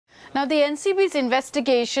Now, the NCB's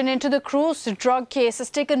investigation into the crore drug case has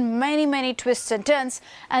taken many twists and turns.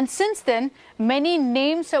 And since then, many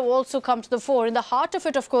names have also come to the fore. In the heart of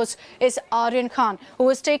it, of course, is Aryan Khan, who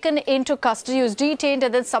was taken into custody, who was detained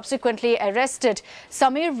and then subsequently arrested.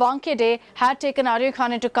 Sameer Wankhede had taken Aryan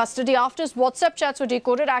Khan into custody after his WhatsApp chats were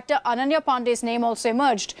decoded. Actor Ananya Pandey's name also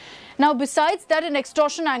emerged. Now, besides that, an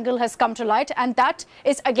extortion angle has come to light, and that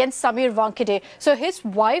is against Sameer Wankhede. So his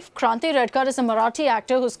wife, Kranti Redkar, is a Marathi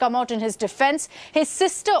actor who's come out in his defense. His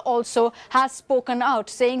sister also has spoken out,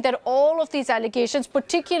 saying that all of these allegations,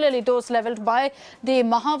 particularly those leveled by the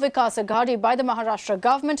Mahavikas Aghadi, by the Maharashtra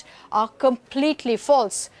government, are completely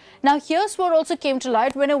false. Now, here's what also came to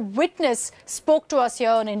light when a witness spoke to us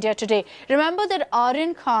here on India Today. Remember that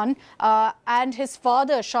Aryan Khan and his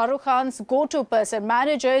father, Shah Rukh Khan's go-to person,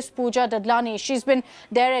 manager, is Pooja Dadlani. She's been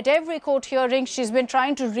there at every court hearing. She's been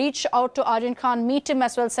trying to reach out to Aryan Khan, meet him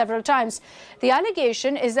as well several times. The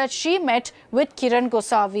allegation is that she met with Kiran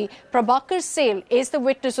Gosavi. Prabhakar Sale is the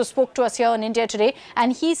witness who spoke to us here on India Today,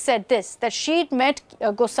 and he said this, that she'd met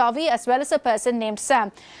Gosavi as well as a person named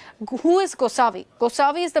Sam. Who is Gosavi?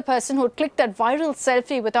 Gosavi is the person who clicked that viral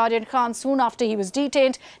selfie with Aryan Khan soon after he was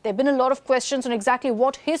detained. There have been a lot of questions on exactly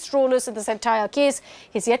what his role is in this entire case.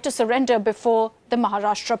 He's yet to surrender before the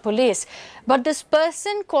Maharashtra police. But this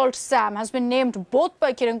person called Sam has been named both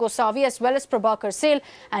by Kiran Gosavi as well as Prabhakar Sale,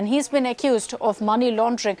 and he's been accused of money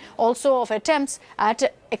laundering, also of attempts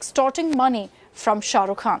at extorting money from Shah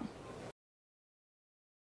Rukh Khan.